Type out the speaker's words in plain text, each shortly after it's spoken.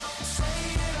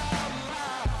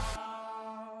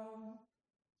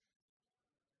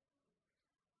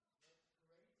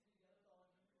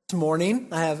This morning,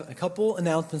 I have a couple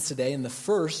announcements today, and the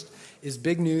first is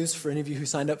big news for any of you who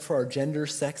signed up for our Gender,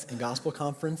 Sex, and Gospel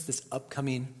Conference this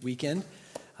upcoming weekend.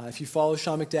 If you follow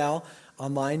Sean McDowell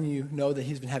online, you know that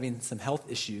he's been having some health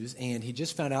issues, and he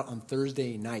just found out on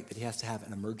Thursday night that he has to have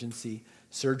an emergency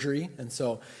surgery, and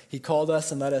so he called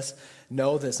us and let us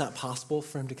know that it's not possible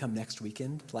for him to come next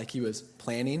weekend like he was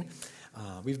planning.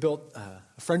 We've built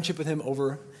a friendship with him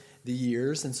over the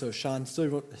years, and so Sean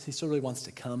still really wants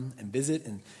to come and visit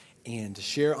and to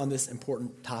share on this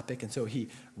important topic, and so he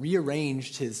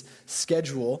rearranged his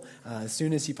schedule as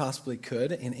soon as he possibly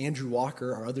could, and Andrew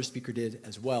Walker, our other speaker, did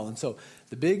as well. And so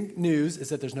the big news is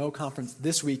that there's no conference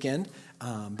this weekend,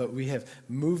 but we have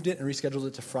moved it and rescheduled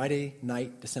it to Friday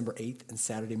night, December 8th, and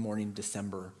Saturday morning,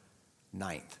 December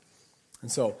 9th.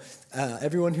 And so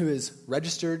everyone who is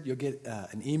registered, you'll get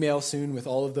an email soon with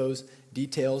all of those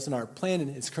details, and our plan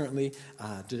is currently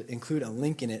to include a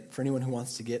link in it for anyone who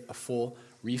wants to get a full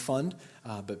refund,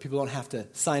 but people don't have to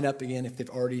sign up again if they've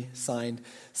already signed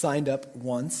up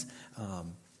once.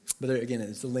 But there, again,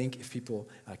 it's a link if people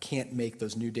can't make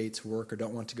those new dates work or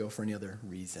don't want to go for any other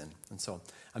reason. And so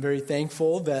I'm very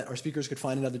thankful that our speakers could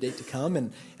find another date to come,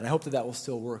 and I hope that will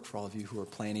still work for all of you who are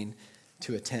planning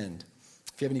to attend.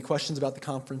 If you have any questions about the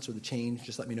conference or the change,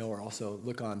 just let me know, or also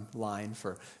look online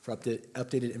for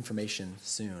updated information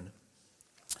soon.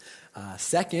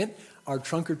 Second, our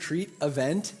Trunk or Treat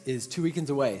event is 2 weekends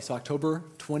away, so October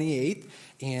 28th.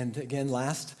 And again,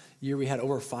 last year we had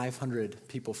over 500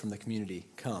 people from the community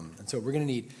come. And so we're going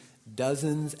to need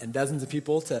dozens and dozens of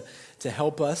people to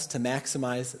help us to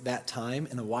maximize that time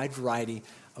in a wide variety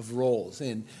of roles.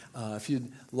 And if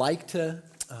you'd like to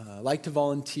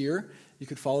volunteer, you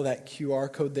could follow that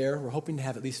QR code there. We're hoping to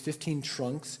have at least 15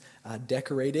 trunks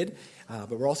decorated,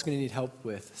 but we're also going to need help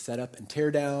with setup and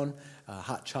tear down,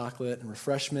 hot chocolate and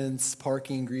refreshments,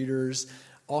 parking, greeters,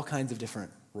 all kinds of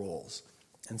different roles.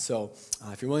 And so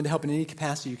if you're willing to help in any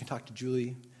capacity, you can talk to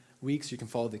Julie Weeks. You can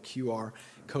follow the QR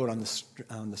code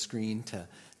on the screen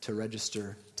to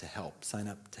register to help, sign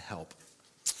up to help.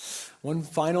 One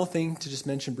final thing to just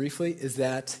mention briefly is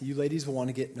that you ladies will want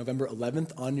to get November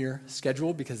 11th on your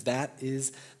schedule, because that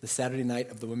is the Saturday night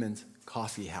of the Women's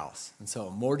Coffee House. And so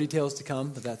more details to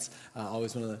come, but that's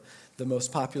always one of the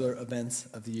most popular events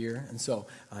of the year. And so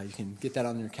you can get that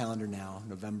on your calendar now,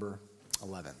 November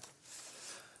 11th.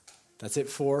 That's it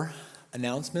for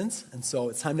announcements. And so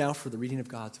it's time now for the reading of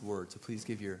God's Word. So please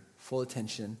give your full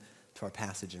attention to our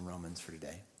passage in Romans for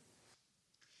today.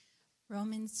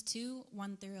 Romans 2,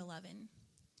 1 through 11.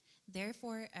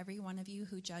 Therefore, every one of you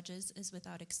who judges is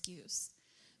without excuse.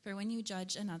 For when you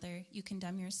judge another, you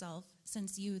condemn yourself,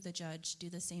 since you, the judge, do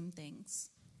the same things.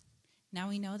 Now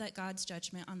we know that God's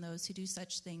judgment on those who do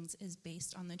such things is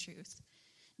based on the truth.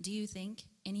 Do you think,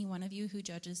 any one of you who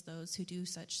judges those who do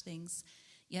such things,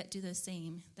 yet do the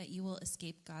same, that you will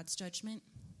escape God's judgment?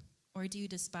 Or do you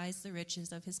despise the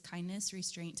riches of his kindness,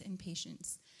 restraint, and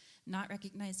patience, not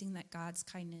recognizing that God's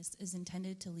kindness is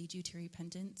intended to lead you to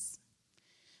repentance?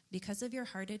 Because of your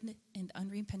hardened and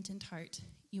unrepentant heart,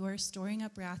 you are storing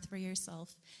up wrath for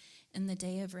yourself in the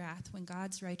day of wrath when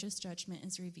God's righteous judgment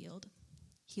is revealed.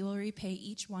 He will repay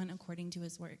each one according to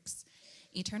his works.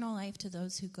 Eternal life to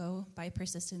those who go by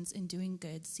persistence in doing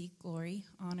good, seek glory,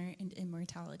 honor, and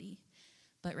immortality.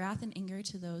 But wrath and anger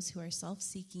to those who are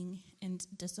self-seeking and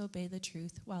disobey the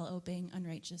truth while obeying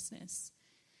unrighteousness.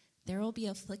 There will be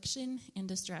affliction and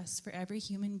distress for every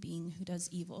human being who does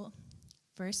evil,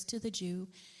 first to the Jew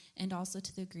and also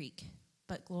to the Greek,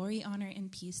 but glory, honor,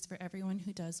 and peace for everyone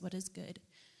who does what is good,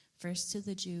 first to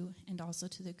the Jew and also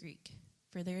to the Greek,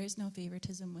 for there is no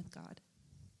favoritism with God.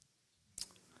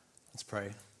 Let's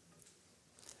pray.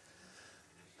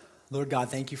 Lord God,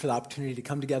 thank you for the opportunity to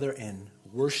come together and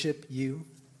worship you.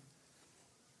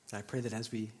 I pray that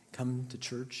as we come to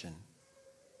church and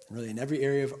really in every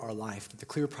area of our life, that the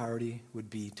clear priority would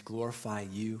be to glorify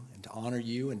you and to honor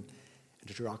you and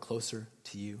to draw closer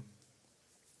to you.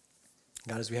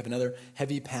 God, as we have another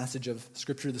heavy passage of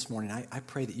Scripture this morning, I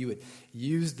pray that you would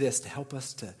use this to help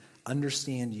us to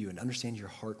understand you and understand your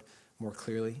heart more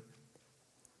clearly.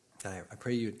 God, I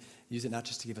pray you would use it not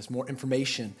just to give us more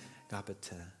information, God, but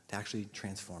to actually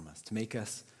transform us, to make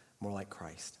us more like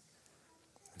Christ.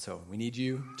 And so we need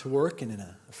you to work, and in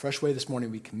a fresh way this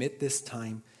morning, we commit this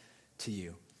time to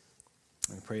you.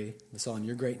 And we pray this all in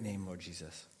your great name, Lord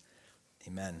Jesus.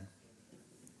 Amen.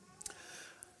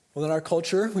 Well, in our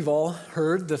culture, we've all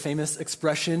heard the famous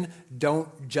expression,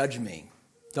 "Don't judge me."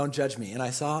 Don't judge me. And I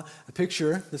saw a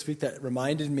picture this week that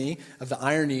reminded me of the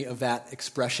irony of that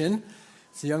expression.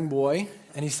 It's a young boy,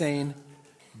 and he's saying,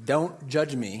 "Don't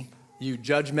judge me, you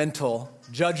judgmental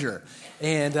judger.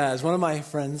 And as one of my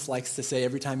friends likes to say,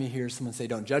 every time he hears someone say,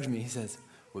 don't judge me, he says,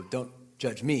 well, don't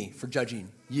judge me for judging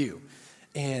you.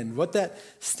 And what that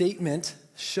statement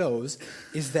shows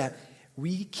is that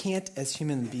we can't, as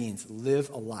human beings, live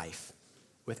a life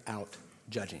without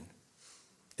judging.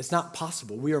 It's not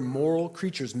possible. We are moral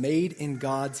creatures made in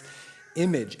God's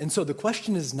image. And so the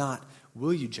question is not,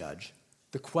 will you judge?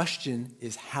 The question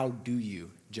is, how do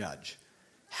you judge?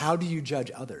 How do you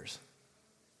judge others?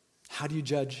 How do you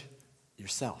judge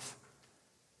yourself?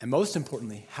 And most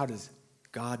importantly, how does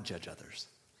God judge others?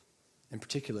 In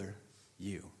particular,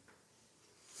 you.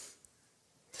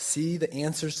 To see the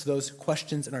answers to those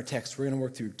questions in our text, we're going to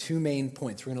work through two main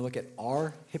points. We're going to look at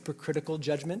our hypocritical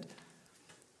judgment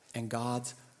and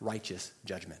God's righteous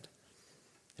judgment.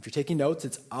 If you're taking notes,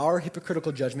 it's our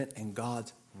hypocritical judgment and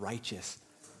God's righteous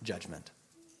judgment.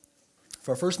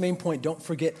 For our first main point, don't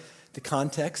forget the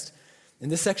context. In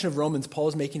this section of Romans, Paul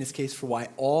is making his case for why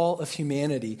all of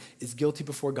humanity is guilty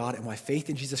before God and why faith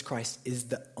in Jesus Christ is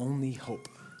the only hope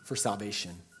for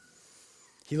salvation.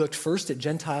 He looked first at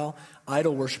Gentile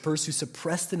idol worshipers who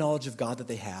suppress the knowledge of God that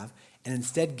they have and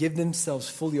instead give themselves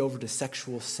fully over to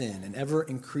sexual sin and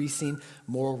ever-increasing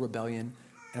moral rebellion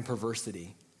and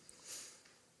perversity.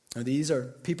 Now, these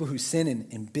are people who sin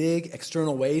in big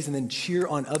external ways and then cheer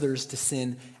on others to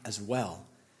sin as well.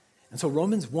 And so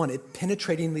Romans 1, it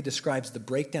penetratingly describes the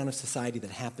breakdown of society that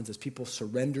happens as people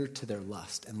surrender to their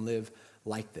lust and live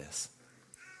like this.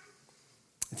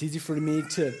 It's easy for me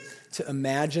to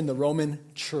imagine the Roman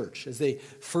church as they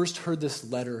first heard this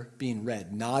letter being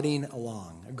read, nodding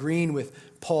along, agreeing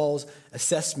with Paul's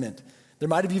assessment. There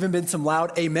might have even been some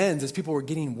loud amens as people were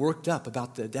getting worked up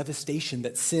about the devastation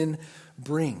that sin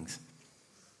brings.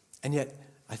 And yet,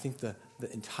 I think the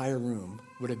entire room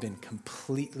would have been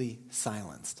completely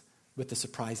silenced with the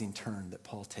surprising turn that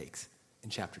Paul takes in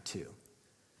chapter 2.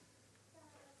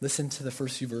 Listen to the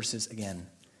first few verses again.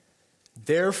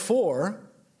 Therefore,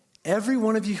 every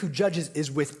one of you who judges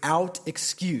is without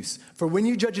excuse. For when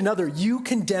you judge another, you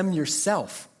condemn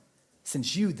yourself,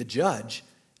 since you, the judge,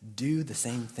 do the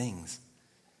same things.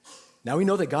 Now we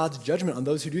know that God's judgment on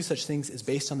those who do such things is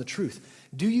based on the truth.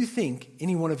 Do you think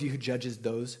any one of you who judges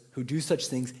those who do such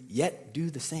things yet do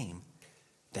the same,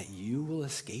 that you will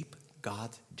escape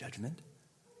God's judgment?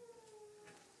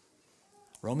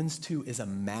 Romans 2 is a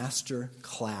master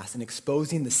class in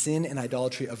exposing the sin and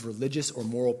idolatry of religious or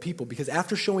moral people, because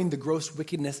after showing the gross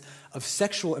wickedness of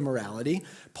sexual immorality,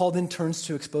 Paul then turns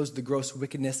to expose the gross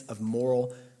wickedness of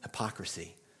moral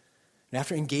hypocrisy. And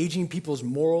after engaging people's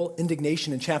moral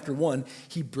indignation in chapter 1,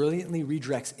 he brilliantly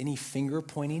redirects any finger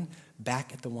pointing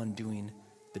back at the one doing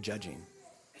the judging.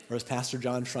 Or as Pastor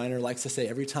John Schreiner likes to say,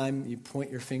 every time you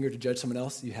point your finger to judge someone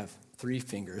else, you have 3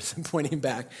 fingers pointing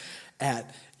back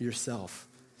at yourself.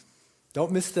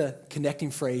 Don't miss the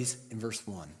connecting phrase in verse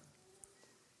 1.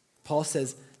 Paul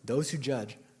says, those who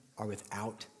judge are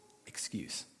without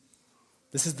excuse.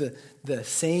 This is the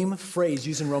same phrase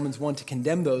used in Romans 1 to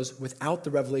condemn those without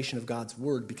the revelation of God's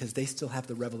word, because they still have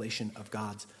the revelation of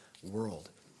God's world.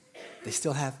 They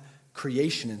still have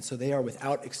creation, and so they are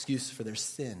without excuse for their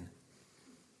sin.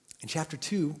 In chapter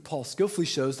 2, Paul skillfully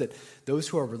shows that those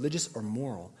who are religious or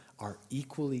moral are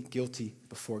equally guilty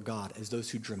before God as those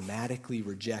who dramatically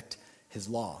reject his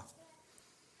law.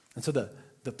 And so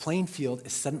the playing field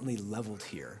is suddenly leveled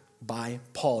here by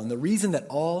Paul. And the reason that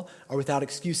all are without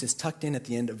excuse is tucked in at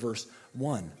the end of verse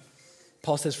 1.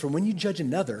 Paul says, for when you judge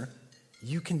another,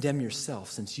 you condemn yourself,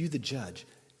 since you, the judge,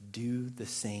 do the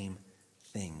same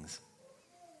things.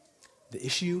 The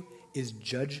issue is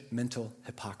judgmental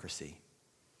hypocrisy.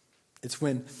 It's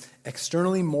when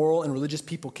externally moral and religious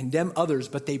people condemn others,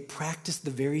 but they practice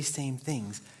the very same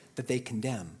things that they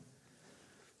condemn.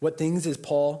 What things is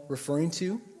Paul referring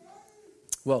to?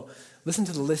 Well, listen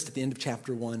to the list at the end of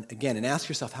chapter 1 again and ask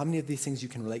yourself how many of these things you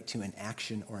can relate to in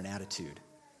action or an attitude.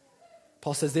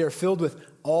 Paul says they are filled with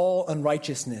all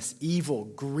unrighteousness, evil,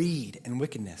 greed, and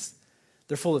wickedness.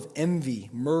 They're full of envy,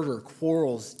 murder,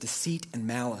 quarrels, deceit, and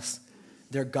malice.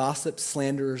 They're gossips,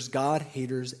 slanderers,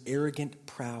 God-haters, arrogant,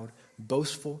 proud,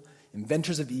 boastful,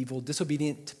 inventors of evil,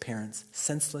 disobedient to parents,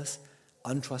 senseless,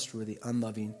 untrustworthy,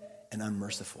 unloving, and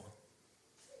unmerciful.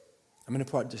 I'm going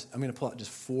to pull out just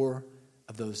 4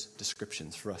 of those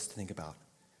descriptions for us to think about.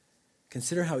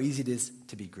 Consider how easy it is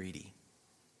to be greedy,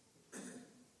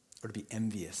 or to be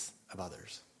envious of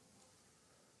others,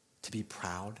 to be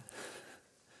proud,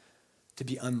 to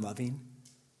be unloving.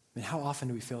 I mean, how often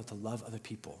do we fail to love other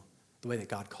people the way that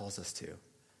God calls us to?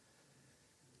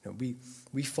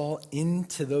 We fall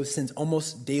into those sins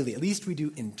almost daily. At least we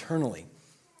do internally.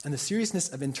 And the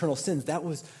seriousness of internal sins, that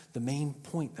was the main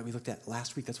point that we looked at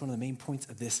last week. That's one of the main points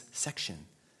of this section.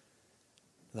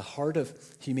 The heart of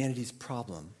humanity's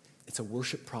problem, it's a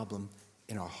worship problem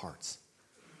in our hearts.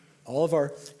 All of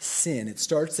our sin, it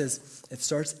starts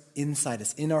inside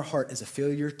us, in our heart, as a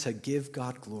failure to give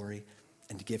God glory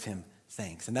and to give him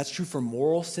thanks. And that's true for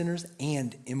moral sinners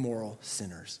and immoral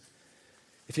sinners.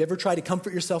 If you ever try to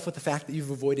comfort yourself with the fact that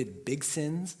you've avoided big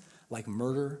sins like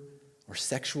murder or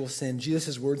sexual sin,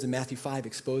 Jesus' words in Matthew 5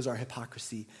 expose our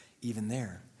hypocrisy even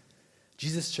there.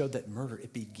 Jesus showed that murder,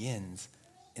 it begins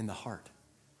in the heart.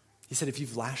 He said if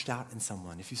you've lashed out in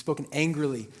someone, if you've spoken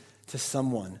angrily to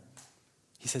someone,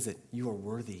 he says that you are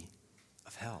worthy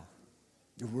of hell.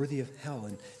 You're worthy of hell.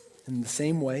 And in the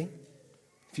same way,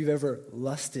 if you've ever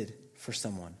lusted for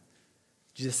someone,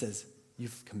 Jesus says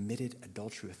you've committed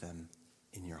adultery with them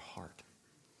in your heart.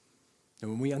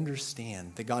 And when we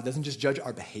understand that God doesn't just judge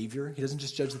our behavior, he doesn't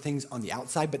just judge the things on the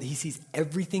outside, but he sees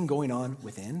everything going on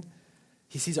within.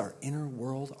 He sees our inner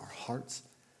world, our hearts.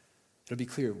 It'll be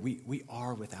clear, we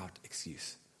are without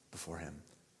excuse before him.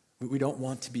 We don't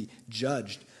want to be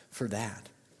judged for that.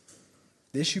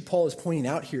 The issue Paul is pointing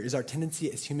out here is our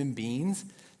tendency as human beings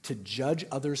to judge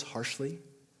others harshly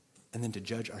and then to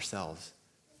judge ourselves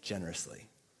generously.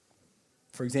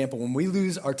 For example, when we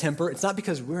lose our temper, it's not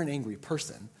because we're an angry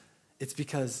person. It's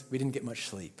because we didn't get much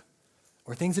sleep,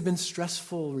 or things have been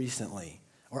stressful recently,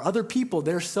 or other people,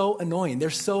 they're so annoying,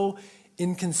 they're so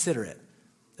inconsiderate.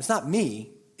 It's not me,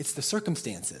 it's the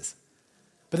circumstances.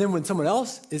 But then when someone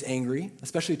else is angry,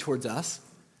 especially towards us,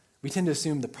 we tend to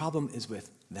assume the problem is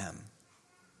with them.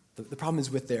 The problem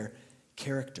is with their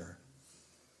character.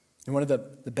 And one of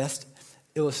the best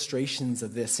illustrations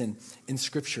of this in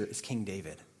Scripture is King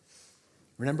David.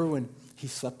 Remember when he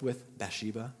slept with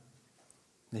Bathsheba?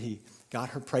 That he got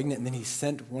her pregnant, and then he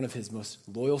sent one of his most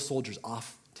loyal soldiers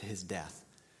off to his death.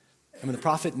 And when the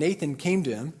prophet Nathan came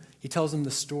to him, he tells him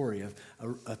the story of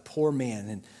a poor man,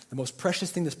 and the most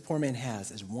precious thing this poor man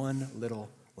has is one little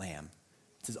lamb.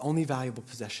 It's his only valuable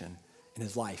possession in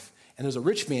his life. And there's a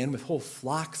rich man with whole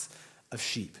flocks of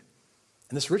sheep.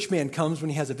 And this rich man comes when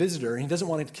he has a visitor, and he doesn't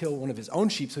want to kill one of his own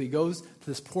sheep, so he goes to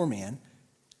this poor man,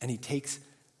 and he takes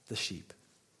the sheep.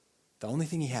 The only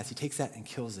thing he has, he takes that and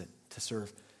kills it to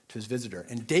serve to his visitor.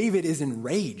 And David is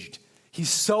enraged. He's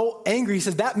so angry. He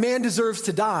says, that man deserves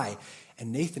to die.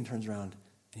 And Nathan turns around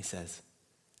and he says,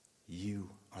 you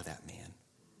are that man.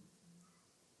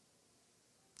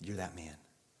 You're that man.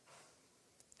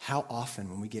 How often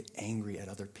when we get angry at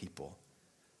other people,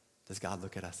 does God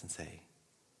look at us and say,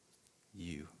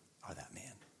 you are that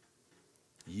man.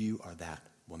 You are that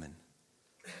woman.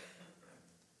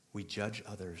 We judge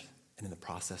others, and in the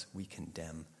process, we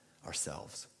condemn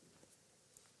ourselves.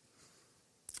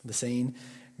 The saying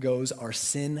goes, our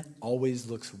sin always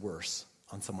looks worse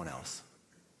on someone else.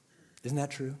 Isn't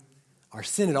that true? Our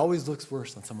sin, it always looks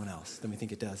worse on someone else than we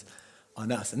think it does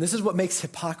on us. And this is what makes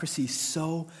hypocrisy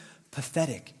so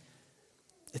pathetic.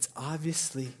 It's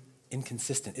obviously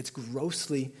inconsistent. It's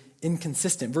grossly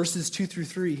inconsistent. Verses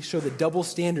 2-3 show the double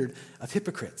standard of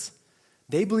hypocrites.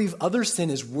 They believe other sin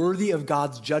is worthy of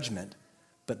God's judgment,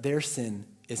 but their sin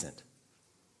isn't.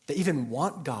 They even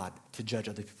want God to judge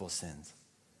other people's sins,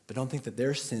 but don't think that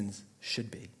their sins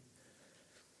should be.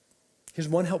 Here's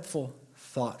one helpful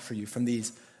thought for you from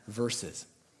these verses.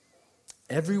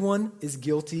 Everyone is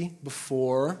guilty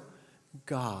before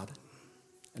God,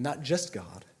 and not just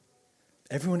God.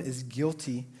 Everyone is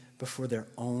guilty before their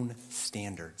own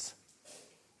standards.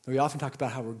 We often talk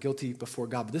about how we're guilty before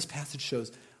God, but this passage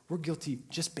shows we're guilty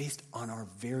just based on our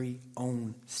very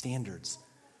own standards.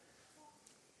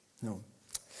 No.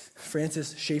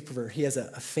 Francis Schaeffer, he has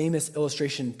a famous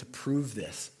illustration to prove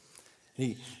this.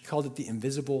 He called it the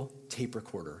invisible tape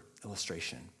recorder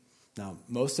illustration. Now,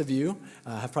 most of you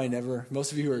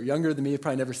who are younger than me have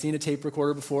probably never seen a tape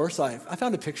recorder before, so I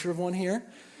found a picture of one here.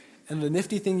 And the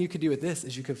nifty thing you could do with this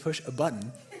is you could push a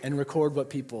button and record what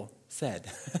people said.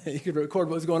 You could record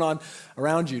what was going on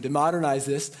around you. To modernize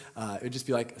this, it would just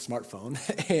be like a smartphone.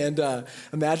 And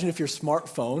imagine if your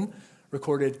smartphone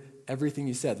recorded everything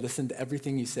you said, listened to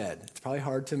everything you said. It's probably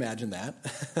hard to imagine that.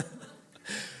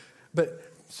 But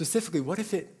specifically, what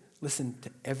if it listened to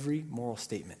every moral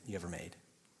statement you ever made?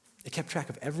 It kept track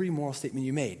of every moral statement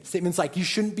you made. Statements like, you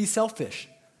shouldn't be selfish.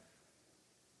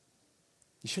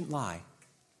 You shouldn't lie.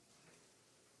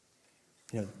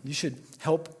 You should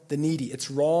help the needy.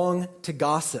 It's wrong to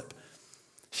gossip.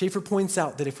 Schaeffer points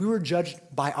out that if we were judged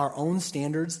by our own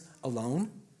standards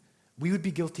alone, we would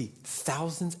be guilty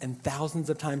thousands and thousands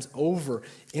of times over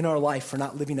in our life for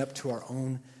not living up to our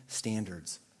own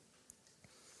standards.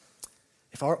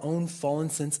 If our own fallen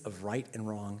sense of right and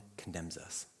wrong condemns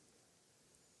us,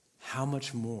 how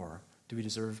much more do we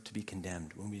deserve to be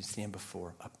condemned when we stand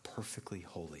before a perfectly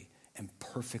holy and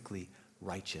perfectly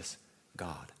righteous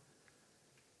God?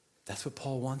 That's what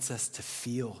Paul wants us to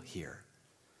feel here.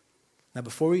 Now,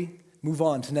 before we move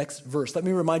on to the next verse, let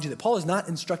me remind you that Paul is not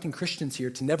instructing Christians here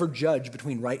to never judge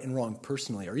between right and wrong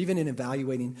personally, or even in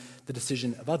evaluating the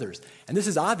decision of others. And this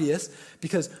is obvious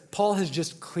because Paul has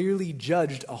just clearly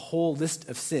judged a whole list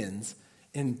of sins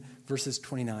in verses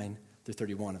 29 through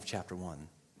 31 of chapter 1.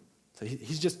 So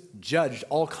he's just judged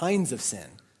all kinds of sin.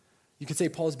 You could say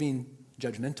Paul's being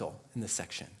judgmental in this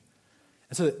section.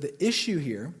 And so the issue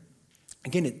here,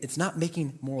 again, it's not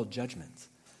making moral judgments.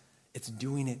 It's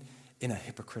doing it in a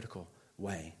hypocritical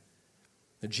way.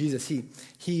 Now, Jesus,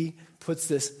 he puts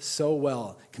this so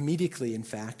well, comedically, in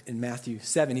fact, in Matthew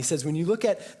 7. He says, when you look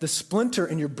at the splinter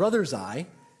in your brother's eye,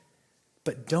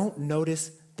 but don't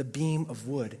notice the beam of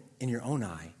wood in your own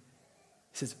eye,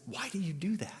 he says, why do you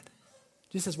do that?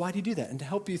 Jesus says, why do you do that? And to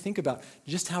help you think about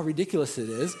just how ridiculous it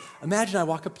is, imagine I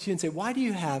walk up to you and say, why do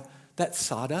you have that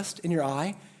sawdust in your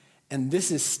eye and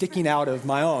this is sticking out of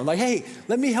my own? Like, hey,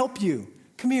 let me help you.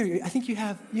 Come here, I think you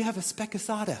have a speck of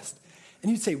sawdust.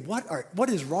 And you'd say, what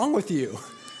is wrong with you?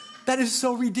 That is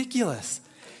so ridiculous.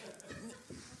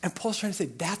 And Paul's trying to say,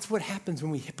 that's what happens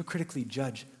when we hypocritically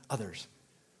judge others.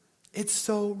 It's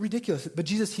so ridiculous. But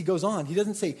Jesus, he goes on. He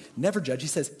doesn't say never judge. He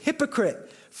says,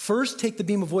 hypocrite, first take the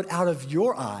beam of wood out of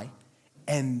your eye,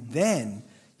 and then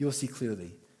you will see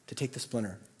clearly to take the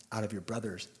splinter out of your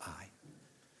brother's eye.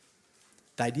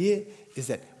 The idea is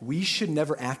that we should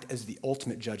never act as the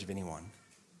ultimate judge of anyone.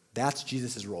 That's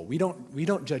Jesus' role. We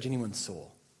don't judge anyone's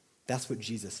soul. That's what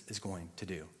Jesus is going to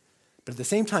do. But at the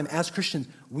same time, as Christians,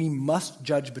 we must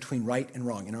judge between right and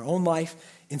wrong. In our own life,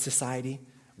 in society,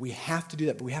 we have to do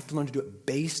that, but we have to learn to do it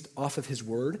based off of his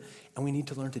word, and we need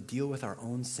to learn to deal with our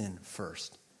own sin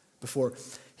first before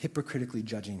hypocritically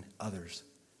judging others.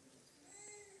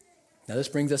 Now this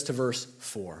brings us to verse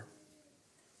 4.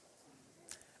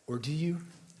 Or do you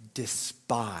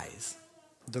despise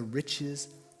the riches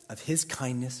of his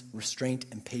kindness, restraint,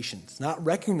 and patience, not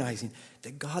recognizing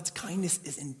that God's kindness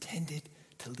is intended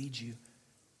to lead you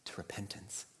to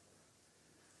repentance?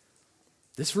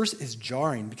 This verse is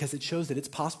jarring because it shows that it's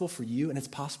possible for you and it's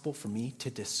possible for me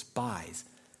to despise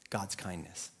God's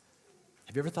kindness.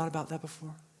 Have you ever thought about that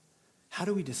before? How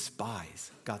do we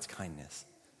despise God's kindness?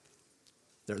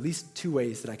 There are at least two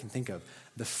ways that I can think of.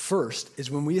 The first is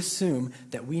when we assume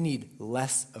that we need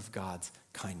less of God's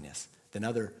kindness than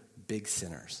other big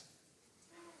sinners.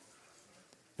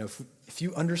 Now, if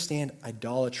you understand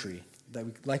idolatry,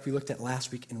 like we looked at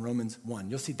last week in Romans 1,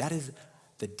 you'll see that is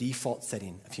the default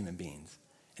setting of human beings.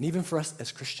 And even for us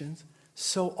as Christians,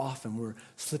 so often we're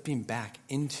slipping back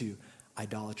into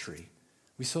idolatry.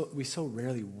 We so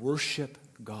rarely worship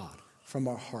God from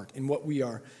our heart in what we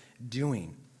are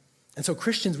doing. And so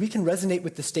Christians, we can resonate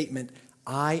with the statement,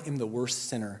 I am the worst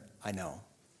sinner I know.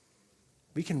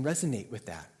 We can resonate with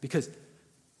that because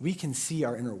we can see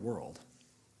our inner world.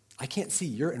 I can't see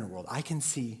your inner world. I can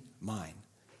see mine.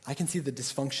 I can see the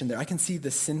dysfunction there. I can see the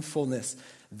sinfulness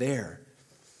there.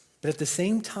 But at the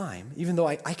same time, even though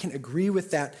I can agree with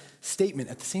that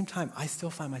statement, at the same time, I still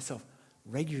find myself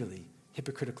regularly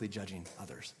hypocritically judging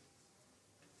others.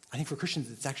 I think for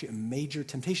Christians, it's actually a major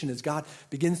temptation. As God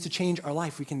begins to change our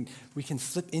life, we can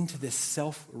slip into this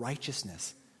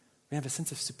self-righteousness. We have a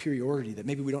sense of superiority that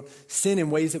maybe we don't sin in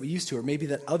ways that we used to, or maybe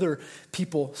that other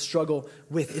people struggle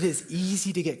with. It is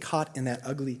easy to get caught in that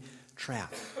ugly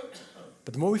trap.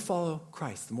 But the more we follow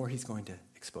Christ, the more he's going to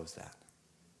expose that.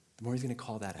 The more he's going to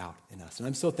call that out in us. And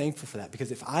I'm so thankful for that,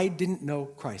 because if I didn't know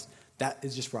Christ, that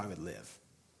is just where I would live.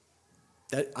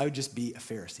 That I would just be a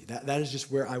Pharisee. That is just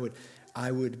where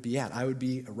I would be at. I would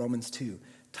be a Romans 2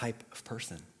 type of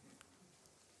person.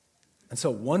 And so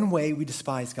one way we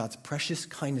despise God's precious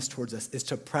kindness towards us is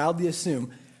to proudly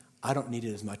assume, I don't need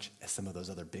it as much as some of those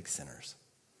other big sinners.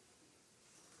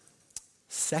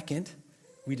 Second,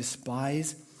 we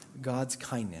despise God's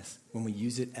kindness when we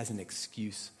use it as an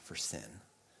excuse for sin.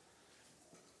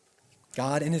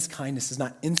 God in his kindness does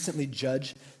not instantly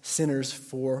judge sinners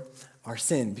for our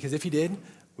sin, because if he did,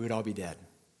 we would all be dead.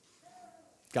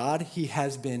 God, he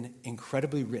has been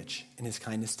incredibly rich in his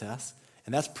kindness to us,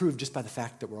 and that's proved just by the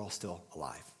fact that we're all still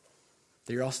alive.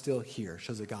 That you're all still here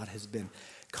shows that God has been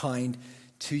kind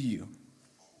to you.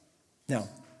 Now,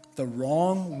 the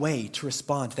wrong way to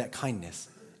respond to that kindness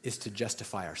is to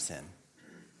justify our sin.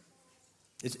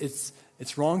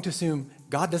 It's wrong to assume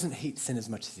God doesn't hate sin as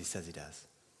much as he says he does.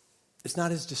 It's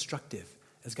not as destructive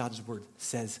as God's word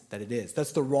says that it is.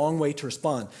 That's the wrong way to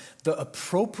respond. The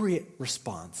appropriate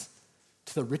response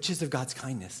to the riches of God's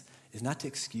kindness is not to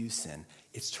excuse sin,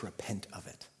 it's to repent of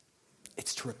it.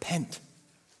 It's to repent.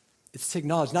 It's to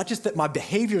acknowledge not just that my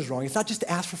behavior is wrong. It's not just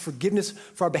to ask for forgiveness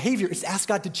for our behavior. It's to ask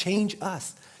God to change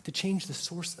us, to change the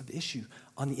source of the issue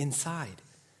on the inside.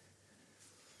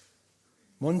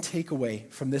 One takeaway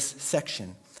from this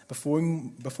section before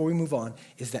we move on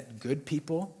is that good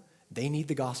people, they need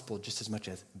the gospel just as much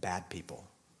as bad people.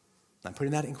 I'm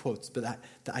putting that in quotes, but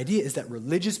the idea is that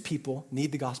religious people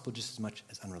need the gospel just as much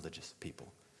as unreligious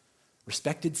people.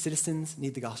 Respected citizens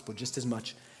need the gospel just as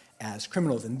much as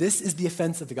criminals. And this is the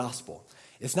offense of the gospel.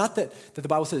 It's not that the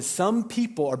Bible says some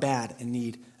people are bad and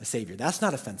need a savior. That's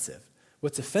not offensive.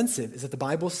 What's offensive is that the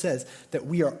Bible says that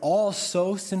we are all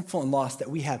so sinful and lost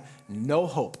that we have no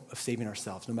hope of saving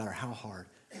ourselves, no matter how hard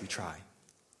we try.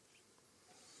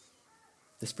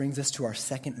 This brings us to our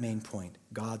second main point,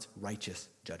 God's righteous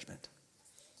judgment.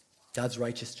 God's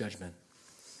righteous judgment.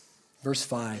 Verse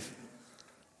 5,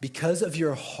 because of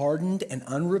your hardened and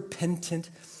unrepentant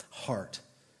heart,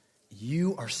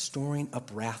 you are storing up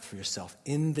wrath for yourself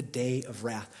in the day of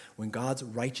wrath when God's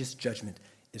righteous judgment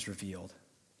is revealed.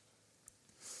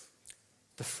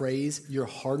 The phrase, your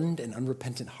hardened and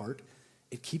unrepentant heart,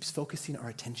 it keeps focusing our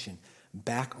attention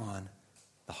back on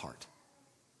the heart.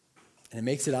 And it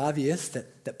makes it obvious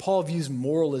that Paul views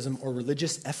moralism or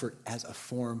religious effort as a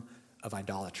form of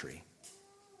idolatry.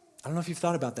 I don't know if you've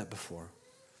thought about that before.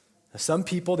 Now, some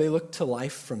people, they look to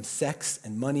life from sex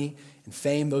and money and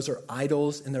fame. Those are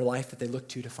idols in their life that they look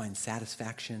to find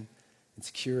satisfaction and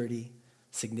security,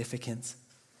 significance.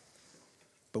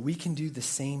 But we can do the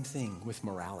same thing with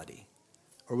morality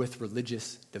or with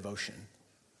religious devotion.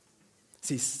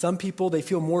 See, some people, they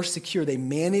feel more secure. They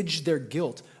manage their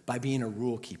guilt by being a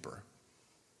rule keeper,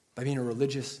 by being a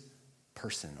religious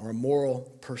person or a moral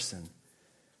person.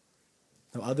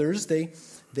 Now, others, they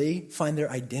find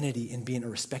their identity in being a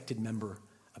respected member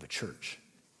of a church.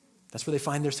 That's where they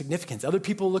find their significance. Other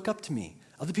people look up to me.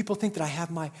 Other people think that I have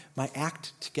my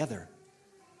act together.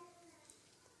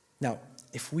 Now,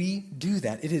 if we do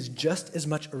that, it is just as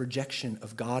much a rejection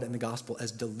of God and the gospel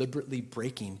as deliberately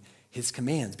breaking his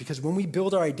commands. Because when we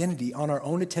build our identity on our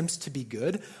own attempts to be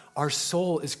good, our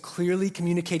soul is clearly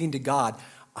communicating to God,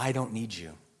 I don't need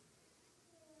you.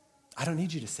 I don't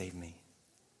need you to save me.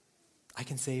 I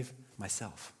can save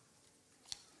myself.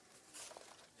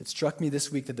 It struck me this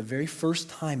week that the very first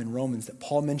time in Romans that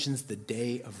Paul mentions the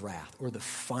day of wrath or the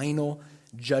final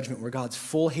judgment where God's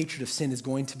full hatred of sin is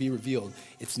going to be revealed,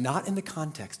 it's not in the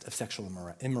context of sexual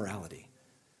immorality.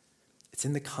 It's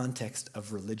in the context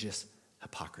of religious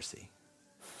hypocrisy.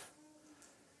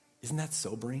 Isn't that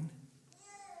sobering?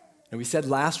 And we said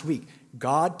last week,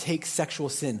 God takes sexual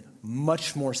sin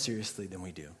much more seriously than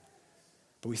we do.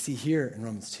 But we see here in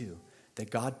Romans 2 that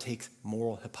God takes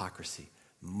moral hypocrisy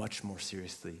much more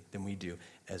seriously than we do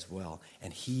as well.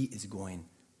 And he is going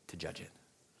to judge it.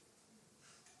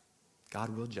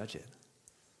 God will judge it.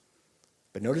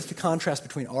 But notice the contrast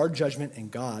between our judgment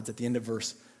and God's at the end of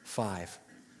verse 5.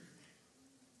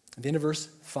 At the end of verse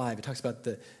 5, it talks about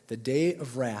the day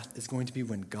of wrath is going to be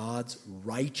when God's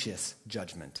righteous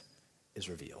judgment is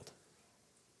revealed.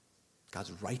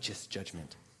 God's righteous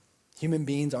judgment. Human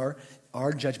beings,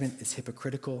 our judgment is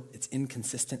hypocritical, it's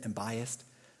inconsistent and biased,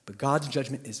 but God's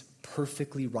judgment is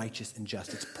perfectly righteous and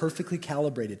just. It's perfectly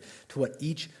calibrated to what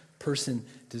each person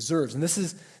deserves. And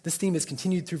this theme is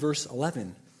continued through verse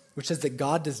 11, which says that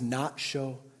God does not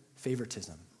show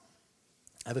favoritism.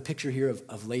 I have a picture here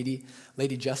of Lady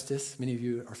Justice. Many of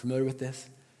you are familiar with this.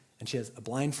 And she has a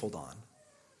blindfold on.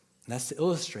 And that's to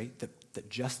illustrate that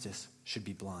justice should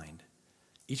be blind.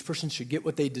 Each person should get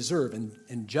what they deserve.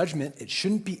 And judgment, it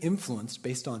shouldn't be influenced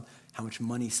based on how much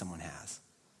money someone has,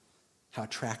 how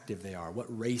attractive they are, what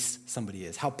race somebody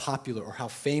is, how popular or how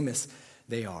famous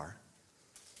they are.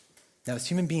 Now, as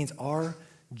human beings, our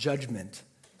judgment,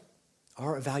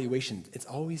 our evaluation, it's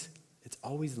always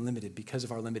limited because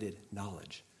of our limited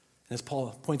knowledge. And as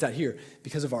Paul points out here,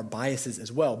 because of our biases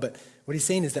as well. But what he's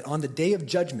saying is that on the day of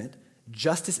judgment,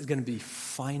 justice is going to be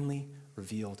finally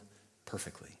revealed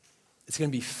perfectly. It's going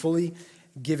to be fully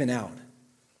given out.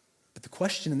 But the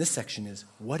question in this section is,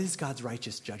 what is God's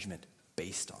righteous judgment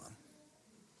based on?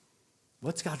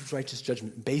 What's God's righteous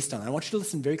judgment based on? I want you to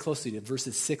listen very closely to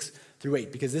verses 6 through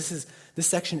 8, because this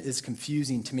section is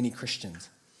confusing to many Christians.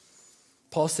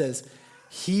 Paul says,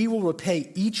 he will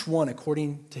repay each one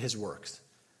according to his works.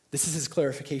 This is his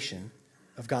clarification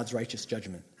of God's righteous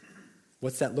judgment.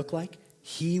 What's that look like?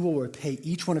 He will repay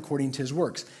each one according to his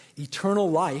works. Eternal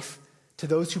life to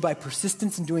those who by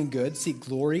persistence in doing good seek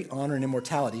glory, honor, and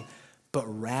immortality, but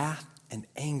wrath and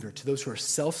anger to those who are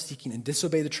self-seeking and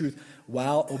disobey the truth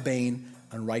while obeying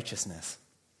unrighteousness.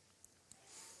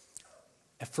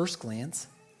 At first glance,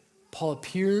 Paul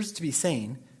appears to be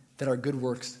saying that our good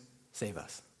works save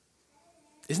us.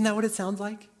 Isn't that what it sounds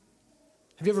like?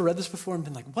 Have you ever read this before and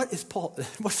been like, what's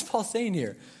Paul saying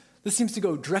here? This seems to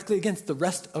go directly against the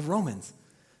rest of Romans.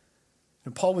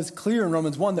 And Paul was clear in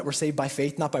Romans 1 that we're saved by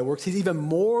faith, not by works. He's even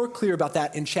more clear about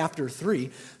that in chapter 3.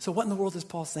 So what in the world is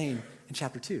Paul saying in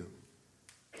chapter 2?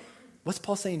 What's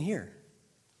Paul saying here?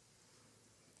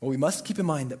 Well, we must keep in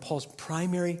mind that Paul's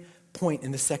primary point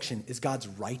in this section is God's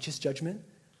righteous judgment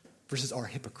versus our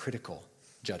hypocritical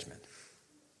judgment.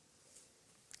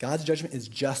 God's judgment is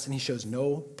just and he shows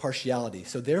no partiality.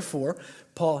 So therefore,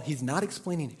 Paul, he's not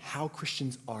explaining how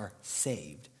Christians are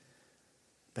saved,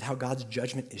 but how God's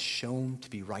judgment is shown to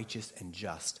be righteous and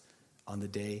just on the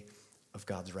day of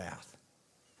God's wrath.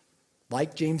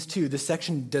 Like James 2, this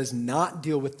section does not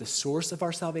deal with the source of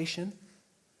our salvation,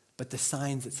 but the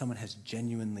signs that someone has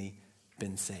genuinely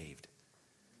been saved.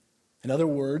 In other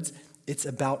words, it's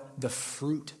about the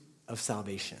fruit of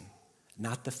salvation,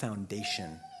 not the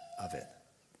foundation of it.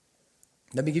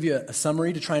 Let me give you a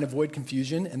summary to try and avoid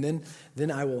confusion, and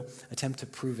then I will attempt to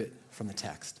prove it from the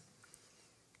text.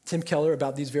 Tim Keller,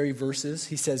 about these very verses,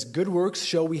 he says, good works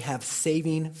show we have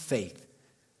saving faith,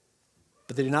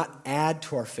 but they do not add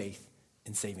to our faith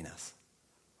in saving us.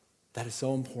 That is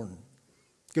so important.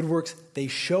 Good works, they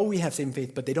show we have saving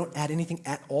faith, but they don't add anything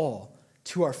at all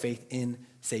to our faith in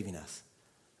saving us.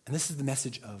 And this is the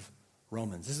message of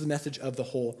Romans. This is the message of the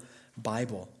whole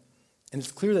Bible. And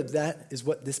it's clear that that is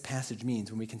what this passage means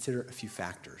when we consider a few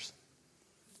factors.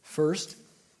 First,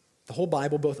 the whole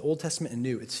Bible, both Old Testament and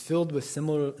New, it's filled with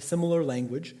similar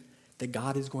language that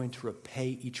God is going to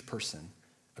repay each person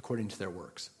according to their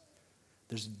works.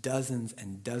 There's dozens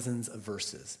and dozens of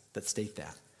verses that state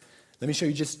that. Let me show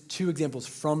you just two examples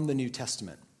from the New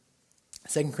Testament.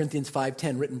 2 Corinthians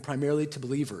 5:10, written primarily to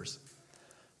believers.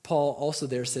 Paul also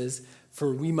there says,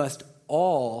 for we must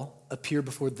all appear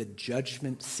before the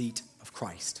judgment seat of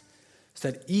Christ, so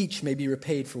that each may be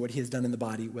repaid for what he has done in the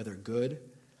body, whether good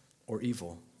or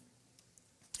evil.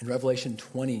 In Revelation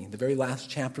 20, the very last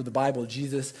chapter of the Bible,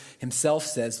 Jesus himself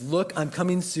says, look, I'm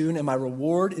coming soon, and my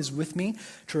reward is with me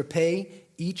to repay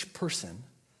each person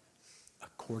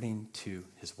according to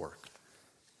his work.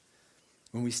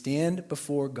 When we stand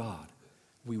before God,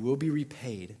 we will be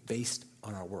repaid based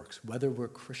on our works, whether we're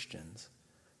Christians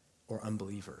or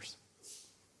unbelievers.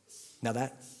 Now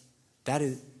that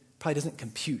is probably doesn't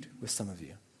compute with some of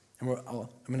you. And I'm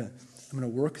going to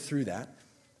work through that.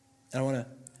 And I want to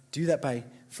do that by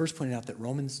first pointing out that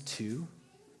Romans 2,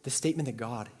 the statement that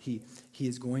God, he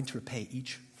is going to repay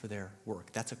each for their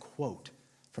work. That's a quote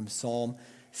from Psalm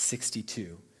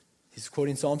 62. He's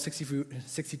quoting Psalm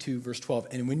 62, verse 12.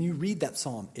 And when you read that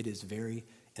psalm, it is very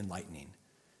enlightening.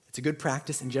 It's a good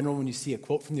practice in general when you see a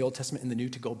quote from the Old Testament and the New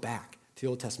to go back to the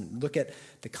Old Testament. Look at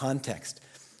the context.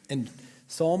 And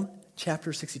Psalm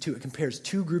chapter 62, it compares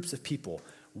two groups of people.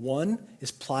 One is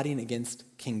plotting against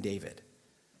King David.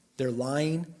 They're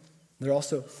lying. They're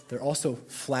also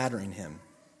flattering him.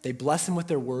 They bless him with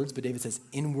their words, but David says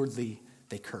inwardly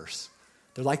they curse.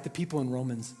 They're like the people in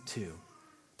Romans 2.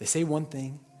 They say one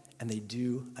thing and they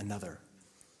do another.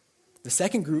 The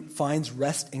second group finds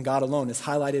rest in God alone, as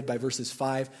highlighted by verses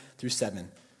 5 through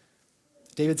 7.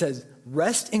 David says,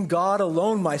 rest in God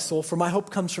alone, my soul, for my hope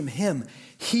comes from him.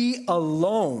 He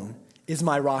alone is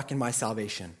my rock and my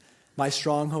salvation. My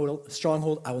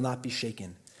stronghold, I will not be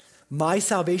shaken. My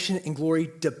salvation and glory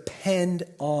depend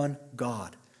on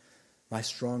God. My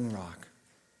strong rock,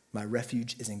 my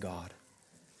refuge is in God.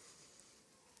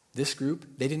 This group,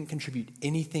 they didn't contribute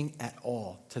anything at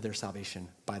all to their salvation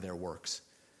by their works.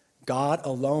 God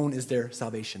alone is their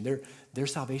salvation. Their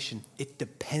salvation, it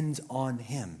depends on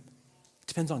him. It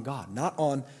depends on God, not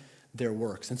on their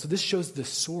works. And so this shows the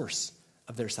source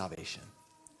of their salvation.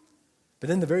 But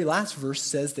then the very last verse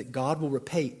says that God will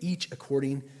repay each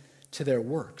according to their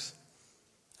works.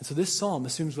 And so this psalm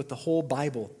assumes what the whole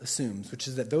Bible assumes, which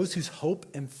is that those whose hope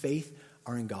and faith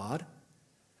are in God,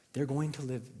 they're going to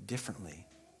live differently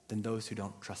than those who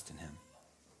don't trust in him.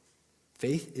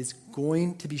 Faith is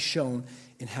going to be shown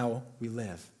in how we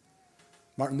live.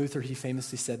 Martin Luther, he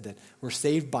famously said that we're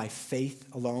saved by faith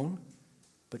alone,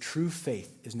 but true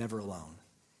faith is never alone.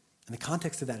 And the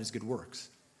context of that is good works.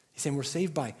 He's saying we're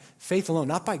saved by faith alone,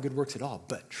 not by good works at all,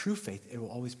 but true faith, it will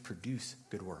always produce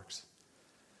good works.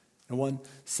 And one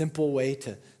simple way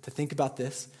to think about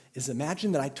this is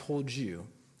imagine that I told you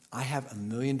I have $1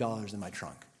 million in my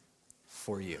trunk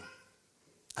for you.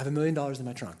 I have $1 million in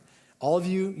my trunk. All of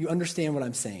you, you understand what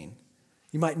I'm saying.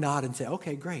 You might nod and say,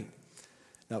 okay, great.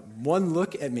 Now, one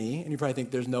look at me, and you probably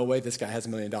think there's no way this guy has $1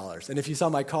 million. And if you saw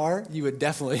my car, you would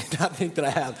definitely not think that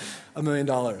I have $1 million.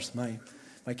 My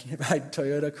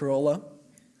Toyota Corolla,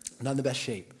 not in the best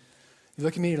shape. You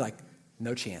look at me and you're like,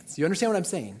 no chance. You understand what I'm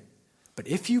saying? But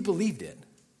if you believed it,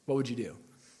 what would you do?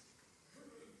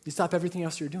 You'd stop everything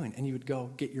else you're doing and you would go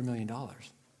get your $1 million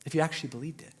if you actually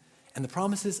believed it. And the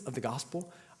promises of the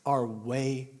gospel are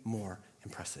way more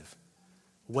impressive,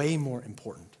 way more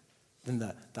important than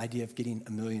the idea of getting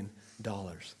 $1 million.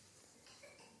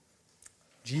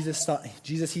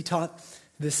 Jesus, he taught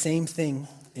the same thing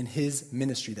in his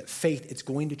ministry, that faith, it's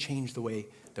going to change the way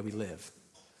that we live.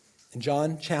 In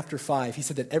John chapter 5, he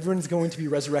said that everyone is going to be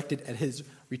resurrected at his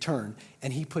return,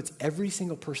 and he puts every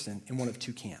single person in one of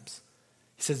two camps.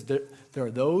 He says there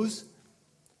are those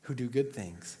who do good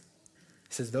things.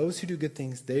 He says those who do good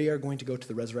things, they are going to go to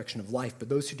the resurrection of life, but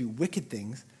those who do wicked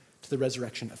things, to the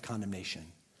resurrection of condemnation.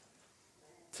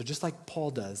 So just like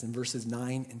Paul does in verses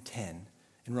 9 and 10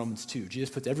 in Romans 2, Jesus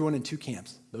puts everyone in two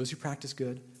camps, those who practice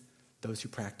good, those who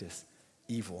practice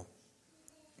evil.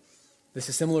 This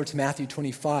is similar to Matthew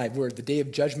 25, where the day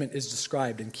of judgment is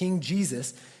described. And King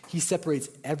Jesus, he separates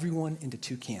everyone into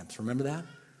two camps. Remember that?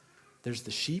 There's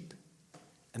the sheep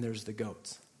and there's the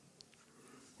goats.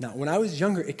 Now, when I was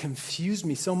younger, it confused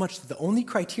me so much that the only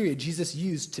criteria Jesus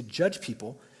used to judge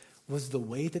people was the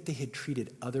way that they had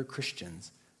treated other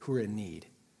Christians who were in need.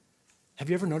 Have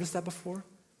you ever noticed that before?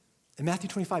 In Matthew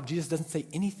 25, Jesus doesn't say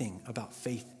anything about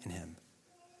faith in him.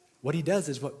 What he does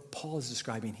is what Paul is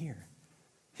describing here.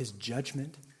 His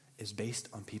judgment is based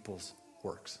on people's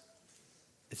works.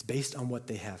 It's based on what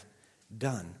they have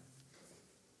done.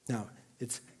 Now,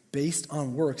 it's based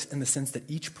on works in the sense that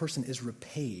each person is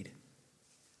repaid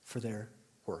for their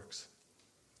works.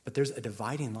 But there's a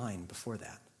dividing line before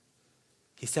that.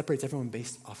 He separates everyone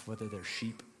based off whether they're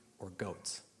sheep or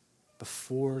goats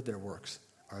before their works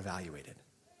are evaluated.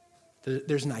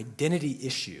 There's an identity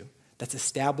issue that's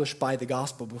established by the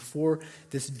gospel before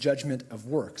this judgment of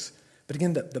works. But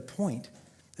again, the point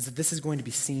is that this is going to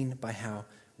be seen by how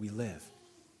we live.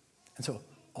 And so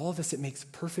all of this, it makes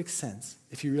perfect sense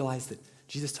if you realize that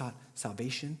Jesus taught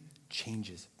salvation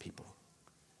changes people.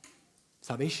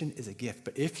 Salvation is a gift,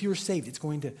 but if you're saved, it's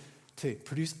going to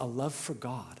produce a love for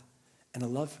God and a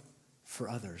love for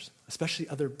others, especially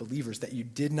other believers that you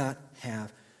did not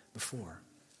have before.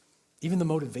 Even the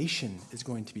motivation is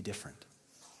going to be different.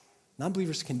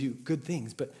 Non-believers can do good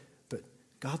things, but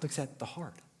God looks at the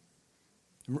heart.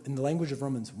 In the language of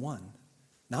Romans 1,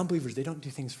 non-believers, they don't do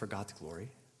things for God's glory.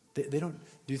 They don't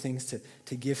do things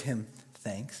to give him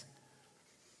thanks.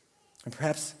 And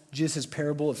perhaps Jesus'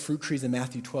 parable of fruit trees in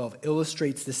Matthew 12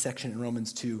 illustrates this section in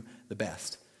Romans 2 the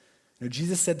best. You know,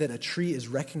 Jesus said that a tree is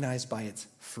recognized by its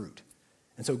fruit.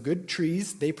 And so good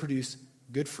trees, they produce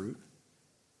good fruit.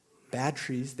 Bad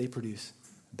trees, they produce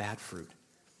bad fruit.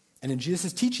 And in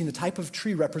Jesus' teaching, the type of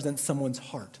tree represents someone's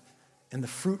heart, and the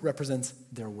fruit represents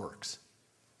their works.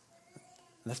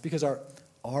 And that's because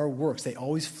our works, they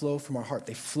always flow from our heart.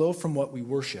 They flow from what we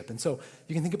worship. And so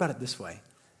you can think about it this way.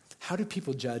 How do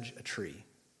people judge a tree?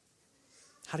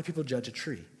 How do people judge a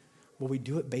tree? Well, we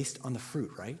do it based on the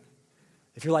fruit, right?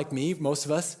 If you're like me, most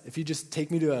of us, if you just take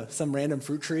me to some random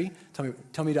fruit tree,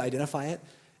 tell me to identify it,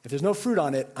 if there's no fruit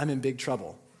on it, I'm in big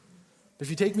trouble. But if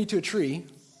you take me to a tree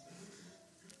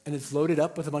and it's loaded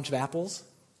up with a bunch of apples,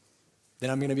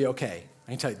 then I'm going to be okay.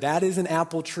 I can tell you, that is an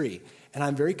apple tree. And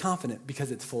I'm very confident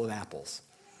because it's full of apples.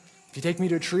 If you take me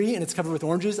to a tree and it's covered with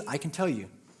oranges, I can tell you,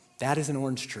 that is an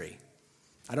orange tree.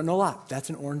 I don't know a lot. That's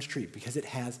an orange tree because it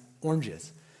has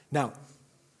oranges. Now,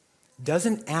 does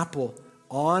an apple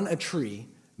on a tree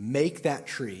make that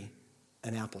tree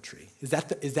an apple tree? Is that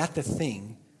the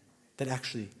thing that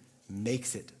actually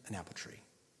makes it an apple tree?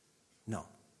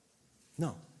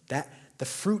 No. The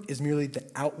fruit is merely the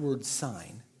outward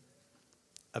sign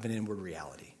of an inward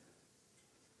reality.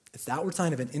 It's the outward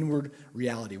sign of an inward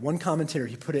reality. One commentator,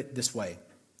 he put it this way.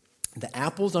 The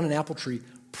apples on an apple tree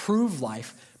prove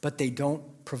life, but they don't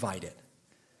provide it.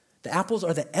 The apples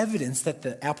are the evidence that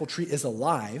the apple tree is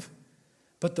alive,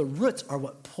 but the roots are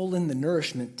what pull in the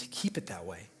nourishment to keep it that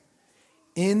way.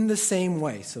 In the same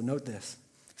way, so note this,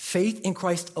 faith in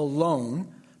Christ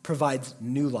alone provides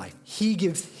new life. He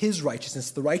gives his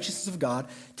righteousness, the righteousness of God,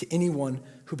 to anyone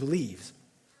who believes.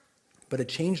 But a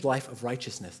changed life of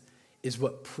righteousness is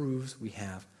what proves we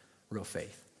have real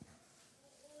faith.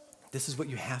 This is what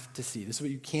you have to see. This is what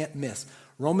you can't miss.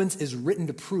 Romans is written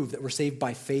to prove that we're saved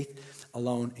by faith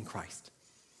alone in Christ.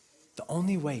 The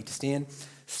only way to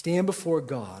stand before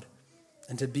God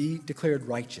and to be declared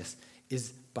righteous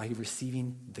is by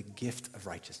receiving the gift of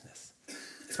righteousness.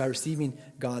 It's by receiving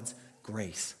God's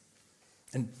grace.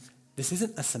 And this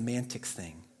isn't a semantics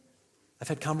thing. I've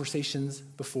had conversations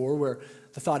before where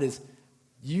the thought is,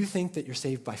 you think that you're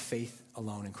saved by faith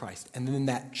alone in Christ, and then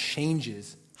that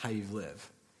changes how you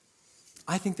live.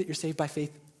 I think that you're saved by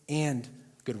faith and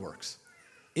good works.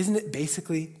 Isn't it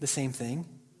basically the same thing?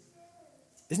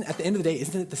 At the end of the day,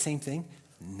 isn't it the same thing?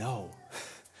 No.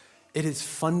 It is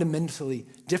fundamentally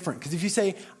different. Because if you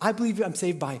say, I believe I'm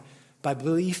saved by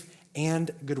belief and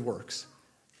good works,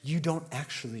 you don't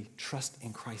actually trust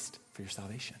in Christ for your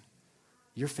salvation.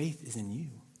 Your faith is in you.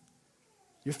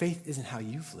 Your faith isn't how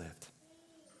you've lived.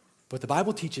 But what the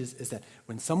Bible teaches is that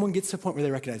when someone gets to a point where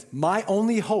they recognize, my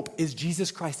only hope is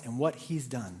Jesus Christ and what he's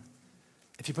done,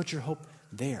 if you put your hope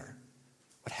there,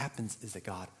 what happens is that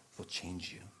God will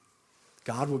change you.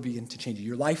 God will begin to change you.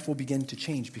 Your life will begin to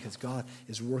change because God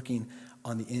is working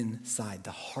on the inside.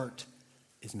 The heart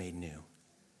is made new.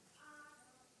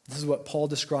 This is what Paul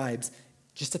describes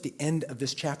just at the end of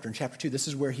this chapter, in chapter 2. This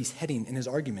is where he's heading in his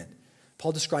argument.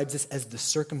 Paul describes this as the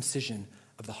circumcision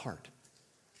of the heart.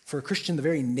 For a Christian, the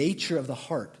very nature of the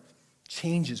heart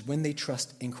changes when they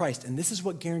trust in Christ. And this is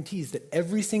what guarantees that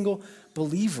every single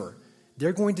believer,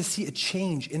 they're going to see a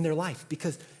change in their life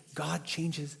because God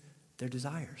changes their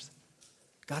desires.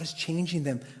 God is changing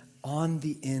them on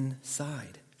the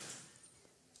inside.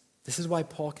 This is why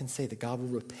Paul can say that God will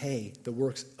repay the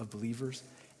works of believers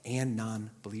and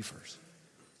non-believers.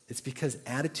 It's because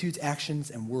attitudes,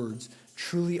 actions, and words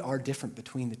truly are different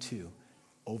between the two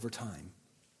over time.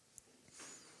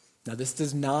 Now, this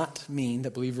does not mean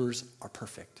that believers are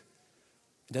perfect.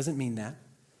 It doesn't mean that.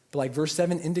 But like verse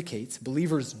 7 indicates,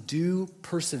 believers do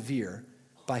persevere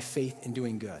by faith in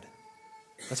doing good.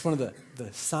 That's one of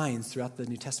the signs throughout the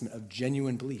New Testament of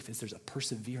genuine belief, is there's a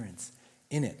perseverance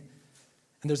in it.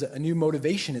 And there's a new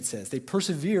motivation, it says. They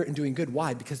persevere in doing good.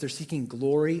 Why? Because they're seeking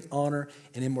glory, honor,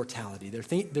 and immortality.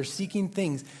 They're seeking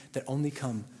things that only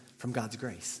come from God's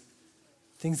grace.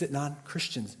 Things that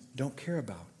non-Christians don't care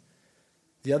about.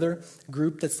 The other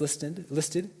group that's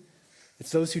listed,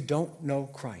 it's those who don't know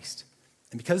Christ.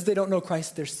 And because they don't know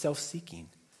Christ, they're self-seeking.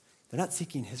 They're not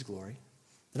seeking his glory.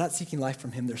 They're not seeking life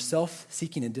from him. They're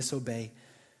self-seeking and disobey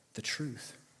the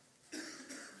truth.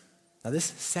 Now this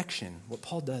section, what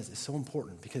Paul does is so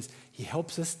important because he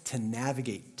helps us to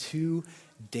navigate two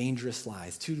dangerous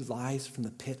lies, two lies from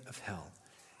the pit of hell.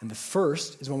 And the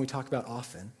first is one we talk about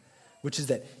often, which is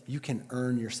that you can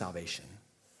earn your salvation.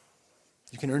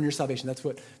 You can earn your salvation. That's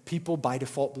what people by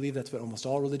default believe. That's what almost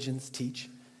all religions teach.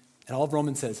 And all of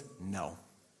Romans says, no,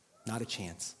 not a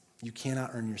chance. You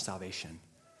cannot earn your salvation.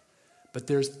 But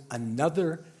there's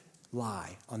another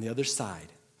lie on the other side.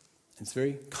 And it's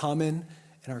very common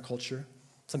in our culture.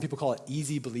 Some people call it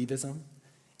easy believism.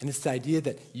 And it's the idea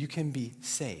that you can be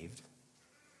saved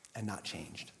and not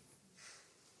changed.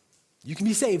 You can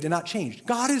be saved and not changed.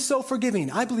 God is so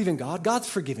forgiving. I believe in God. God's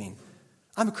forgiving.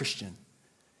 I'm a Christian.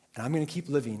 And I'm going to keep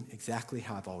living exactly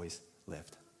how I've always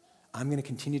lived. I'm going to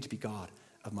continue to be God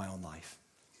of my own life.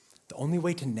 The only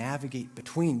way to navigate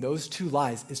between those two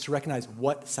lies is to recognize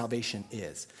what salvation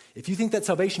is. If you think that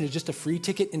salvation is just a free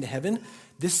ticket into heaven,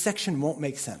 this section won't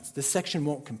make sense. This section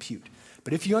won't compute.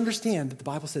 But if you understand that the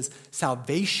Bible says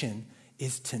salvation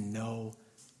is to know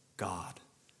God,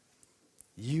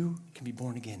 you can be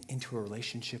born again into a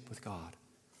relationship with God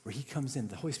where he comes in,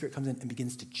 the Holy Spirit comes in and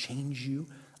begins to change you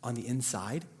on the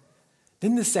inside.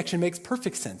 Then this section makes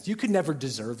perfect sense. You could never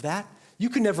deserve that. You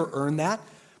could never earn that.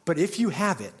 But if you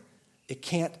have it, it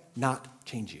can't not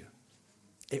change you.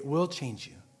 It will change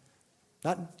you.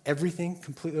 Not everything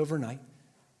completely overnight,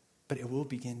 but it will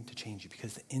begin to change you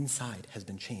because the inside has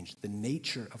been changed. The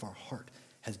nature of our heart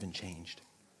has been changed.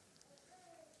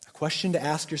 A question to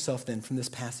ask yourself then from this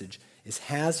passage is,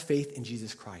 has faith in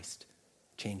Jesus Christ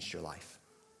changed your life?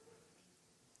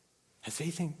 Has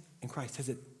faith in Christ, has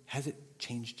it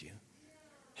changed you?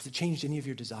 Has it changed any of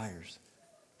your desires?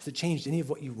 Has it changed any of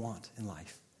what you want in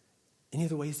life? Any of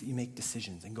the ways that you make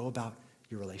decisions and go about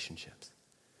your relationships?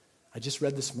 I just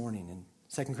read this morning in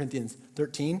 2 Corinthians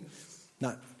 13,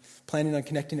 not planning on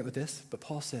connecting it with this, but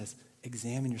Paul says,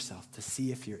 examine yourself to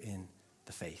see if you're in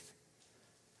the faith.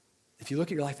 If you look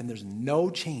at your life and there's no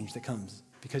change that comes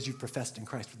because you've professed in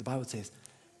Christ, what the Bible says,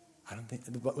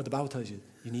 what the Bible tells you,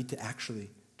 you need to actually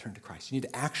turn to Christ. You need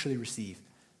to actually receive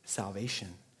salvation.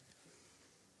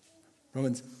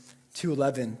 Romans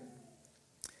 2:11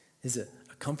 is a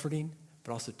comforting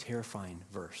but also terrifying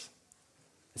verse.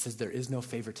 It says there is no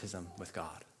favoritism with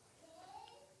God.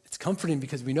 It's comforting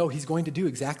because we know he's going to do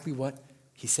exactly what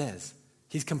he says.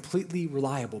 He's completely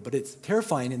reliable, but it's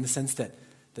terrifying in the sense that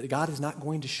God is not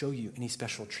going to show you any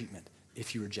special treatment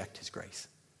if you reject his grace.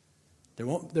 There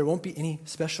won't be any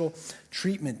special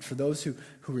treatment for those who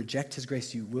reject his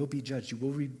grace. You will be judged. You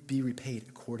will be repaid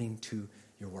according to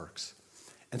your works.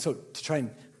 And so to try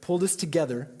and pull this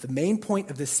together, the main point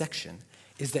of this section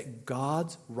is that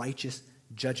God's righteous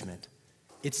judgment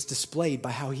It's displayed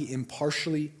by how he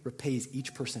impartially repays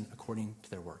each person according to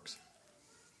their works.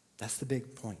 That's the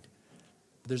big point.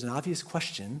 But there's an obvious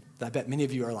question that I bet many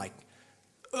of you are like,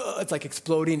 it's like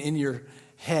exploding in your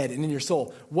head and in your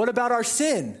soul. What about our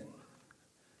sin?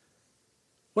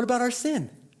 What about our sin?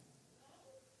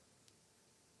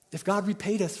 If God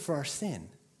repaid us for our sin,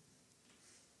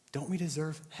 don't we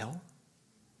deserve hell?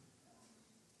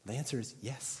 The answer is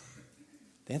yes.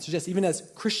 The answer is yes. Even as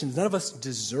Christians, none of us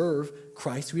deserve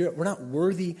Christ. We're not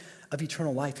worthy of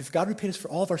eternal life. If God repaid us for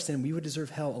all of our sin, we would deserve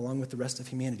hell along with the rest of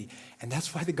humanity. And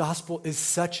that's why the gospel is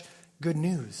such good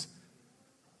news.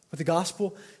 What the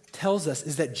gospel tells us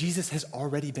is that Jesus has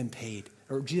already been paid,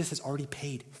 or Jesus has already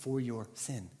paid for your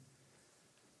sin.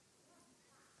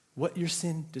 What your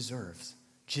sin deserves,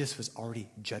 Jesus was already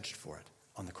judged for it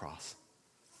on the cross.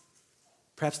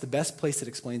 Perhaps the best place that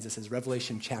explains this is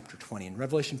Revelation chapter 20. In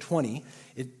Revelation 20,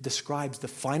 it describes the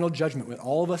final judgment when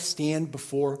all of us stand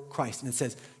before Christ. And it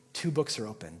says 2 books are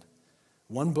opened.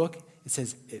 One book, it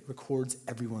says it records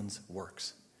everyone's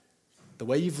works. The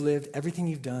way you've lived, everything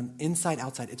you've done, inside,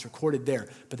 outside, it's recorded there.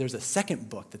 But there's a second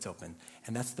book that's open.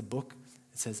 And that's the book,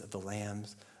 it says, of the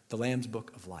Lamb's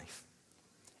book of life.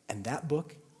 And that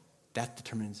book, that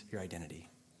determines your identity.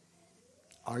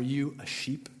 Are you a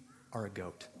sheep or a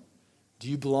goat? Do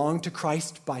you belong to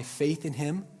Christ by faith in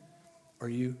him, or are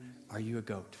you a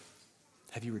goat?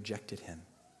 Have you rejected him?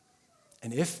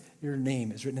 And if your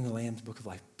name is written in the Lamb's book of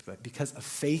life, but because of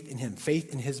faith in him,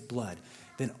 faith in his blood,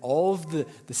 then all of the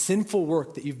sinful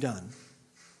work that you've done,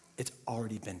 it's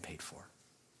already been paid for.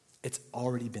 It's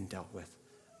already been dealt with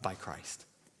by Christ.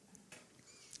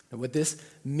 Now, what this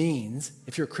means,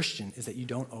 if you're a Christian, is that you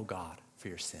don't owe God for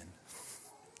your sin.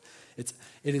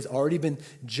 It has already been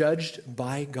judged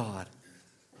by God.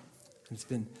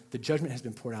 The judgment has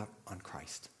been poured out on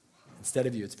Christ instead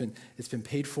of you. It's been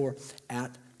paid for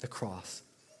at the cross.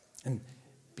 And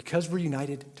because we're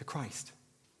united to Christ,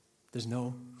 there's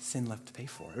no sin left to pay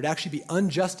for. It would actually be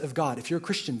unjust of God, if you're a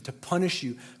Christian, to punish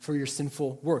you for your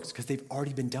sinful works because they've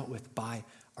already been dealt with by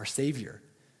our Savior.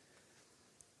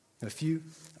 Now, if you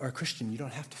are a Christian, you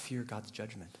don't have to fear God's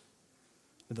judgment.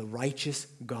 The righteous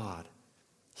God,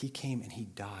 he came and he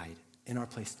died in our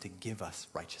place to give us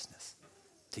righteousness,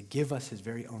 to give us his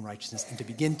very own righteousness, and to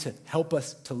begin to help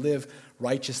us to live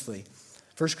righteously.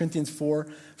 1 Corinthians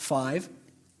 4:5,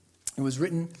 it was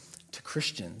written to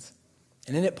Christians.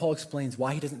 And in it, Paul explains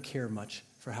why he doesn't care much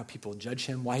for how people judge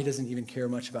him, why he doesn't even care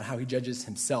much about how he judges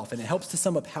himself. And it helps to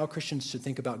sum up how Christians should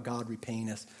think about God repaying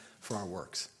us for our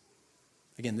works.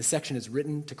 Again, this section is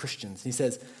written to Christians. He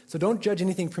says, so don't judge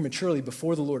anything prematurely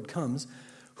before the Lord comes,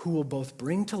 who will both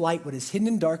bring to light what is hidden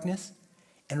in darkness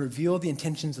and reveal the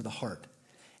intentions of the heart.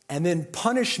 And then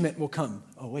punishment will come.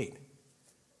 Oh, wait.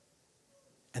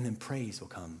 And then praise will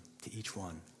come to each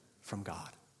one from God.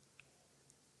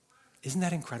 Isn't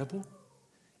that incredible?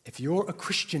 If you're a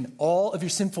Christian, all of your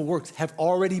sinful works have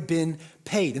already been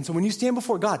paid. And so when you stand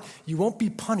before God, you won't be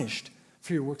punished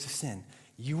for your works of sin.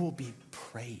 You will be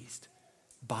praised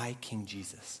by King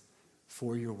Jesus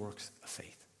for your works of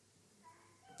faith.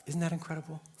 Isn't that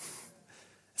incredible?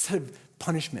 Instead of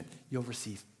punishment, you'll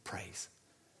receive praise.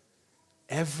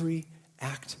 Every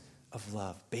act of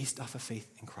love based off of faith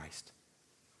in Christ,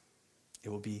 it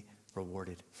will be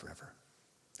rewarded forever.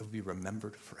 It will be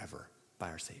remembered forever by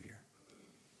our Savior.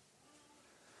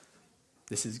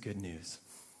 This is good news.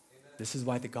 This is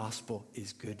why the gospel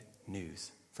is good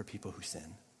news for people who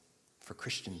sin, for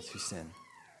Christians who sin.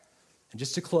 And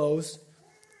just to close,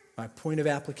 my point of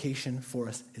application for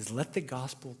us is let the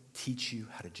gospel teach you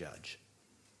how to judge.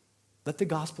 Let the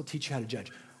gospel teach you how to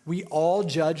judge. We all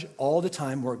judge all the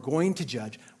time. We're going to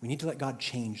judge. We need to let God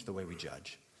change the way we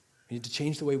judge. We need to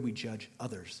change the way we judge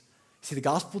others. See, the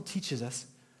gospel teaches us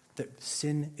that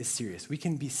sin is serious. We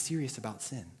can be serious about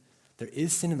sin. There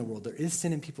is sin in the world. There is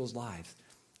sin in people's lives.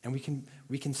 And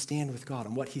we can stand with God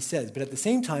on what he says. But at the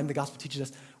same time, the gospel teaches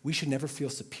us we should never feel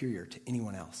superior to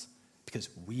anyone else because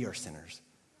we are sinners.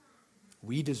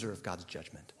 We deserve God's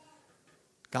judgment.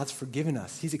 God's forgiven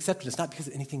us. He's accepted us, not because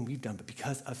of anything we've done, but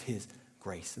because of his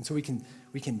grace. And so we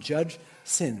can judge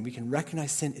sin. We can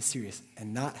recognize sin is serious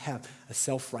and not have a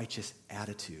self-righteous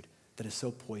attitude that is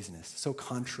so poisonous, so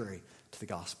contrary to the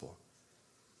gospel.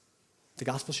 The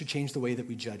gospel should change the way that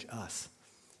we judge us.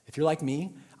 If you're like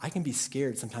me, I can be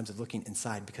scared sometimes of looking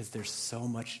inside because there's so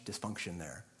much dysfunction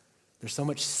there. There's so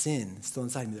much sin still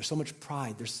inside me. There's so much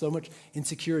pride. There's so much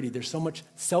insecurity. There's so much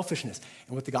selfishness.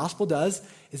 And what the gospel does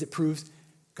is it proves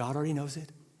God already knows it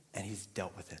and he's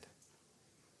dealt with it.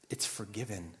 It's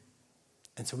forgiven.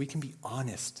 And so we can be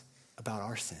honest about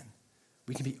our sin.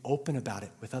 We can be open about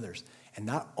it with others. And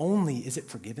not only is it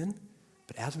forgiven,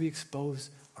 But as we expose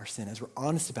our sin, as we're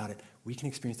honest about it, we can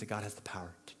experience that God has the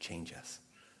power to change us.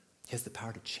 He has the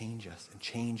power to change us and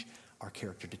change our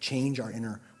character, to change our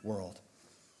inner world.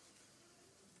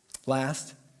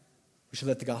 Last, we should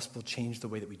let the gospel change the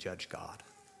way that we judge God.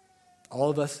 All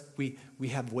of us, we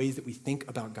have ways that we think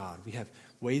about God. We have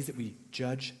ways that we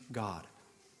judge God.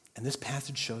 And this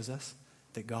passage shows us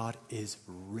that God is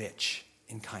rich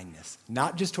in kindness,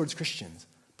 not just towards Christians,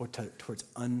 but towards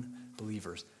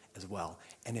unbelievers as well.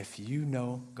 And if you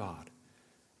know God,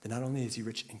 then not only is he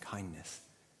rich in kindness,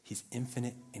 he's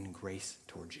infinite in grace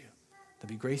towards you. There'll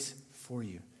be grace for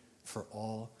you for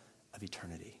all of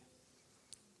eternity.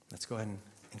 Let's go ahead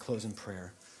and close in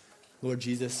prayer. Lord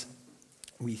Jesus,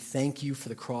 we thank you for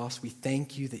the cross. We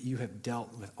thank you that you have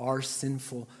dealt with our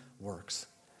sinful works.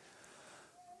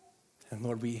 And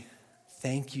Lord, we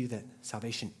thank you that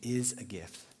salvation is a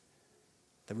gift,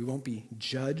 that we won't be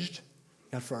judged,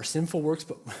 not for our sinful works,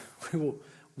 but we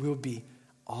will be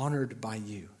honored by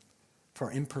you for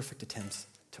our imperfect attempts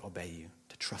to obey you,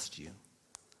 to trust you.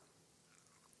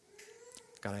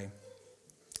 God,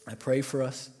 I pray for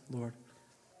us, Lord.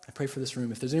 I pray for this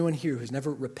room. If there's anyone here who's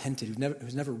never repented,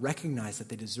 who's never recognized that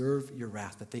they deserve your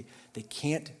wrath, that they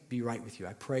can't be right with you,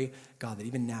 I pray, God, that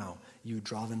even now you would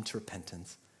draw them to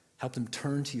repentance. Help them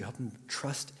turn to you. Help them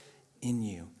trust in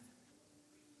you.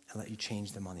 And let you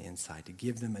change them on the inside, to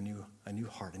give them a new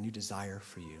heart, a new desire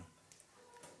for you.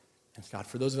 And God,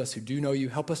 for those of us who do know you,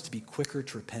 help us to be quicker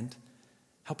to repent.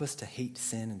 Help us to hate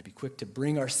sin and to be quick to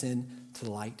bring our sin to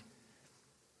the light.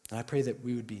 And I pray that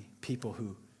we would be people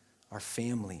who, our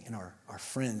family and our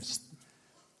friends,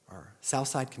 our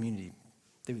Southside community,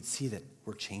 they would see that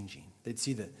we're changing. They'd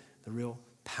see the real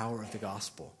power of the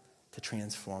gospel to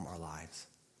transform our lives.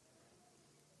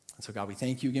 And so, God, we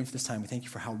thank you again for this time. We thank you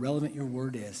for how relevant your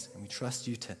word is, and we trust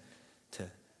you to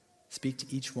speak to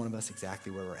each one of us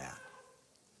exactly where we're at.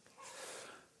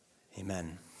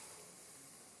 Amen.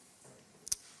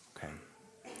 Okay.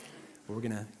 Well, we're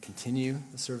going to continue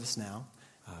the service now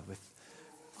with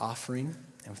offering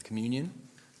and with communion.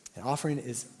 And offering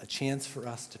is a chance for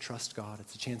us to trust God.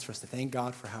 It's a chance for us to thank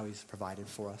God for how he's provided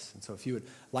for us. And so if you would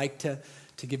like to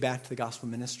give back to the gospel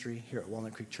ministry here at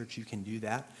Walnut Creek Church, you can do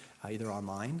that either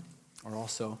online or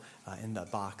also in the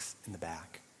box in the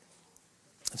back.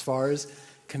 As far as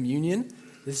communion,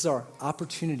 this is our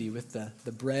opportunity with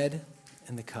the bread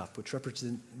and the cup, which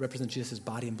represent Jesus'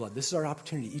 body and blood. This is our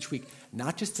opportunity each week,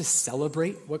 not just to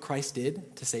celebrate what Christ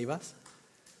did to save us,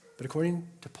 but according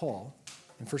to Paul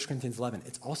in 1 Corinthians 11,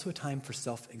 it's also a time for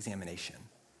self-examination.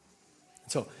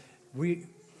 So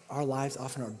our lives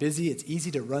often are busy. It's easy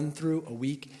to run through a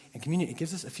week. And communion, it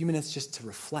gives us a few minutes just to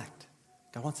reflect.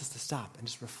 God wants us to stop and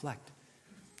just reflect.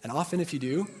 And often if you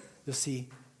do, you'll see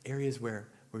areas where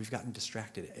we've gotten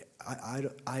distracted,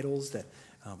 idols that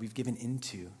we've given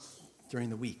into during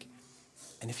the week.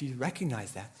 And if you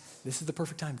recognize that, this is the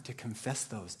perfect time to confess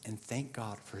those and thank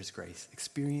God for his grace.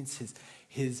 Experience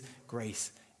his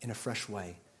grace in a fresh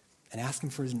way. And ask him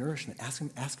for his nourishment. Ask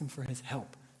him for his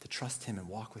help to trust him and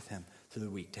walk with him through the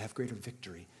week, to have greater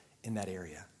victory in that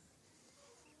area.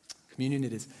 Communion,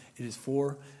 it is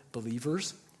for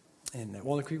believers. And at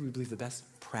Walnut Creek, we believe the best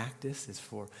practice is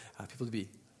for people to be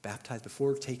baptized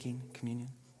before taking communion.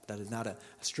 That is not a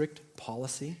strict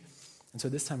policy. And so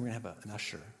this time we're going to have an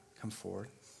usher come forward,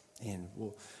 and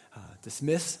we'll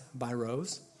dismiss by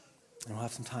rows, and we'll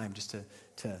have some time just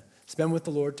to spend with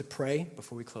the Lord, to pray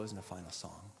before we close in a final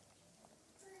song.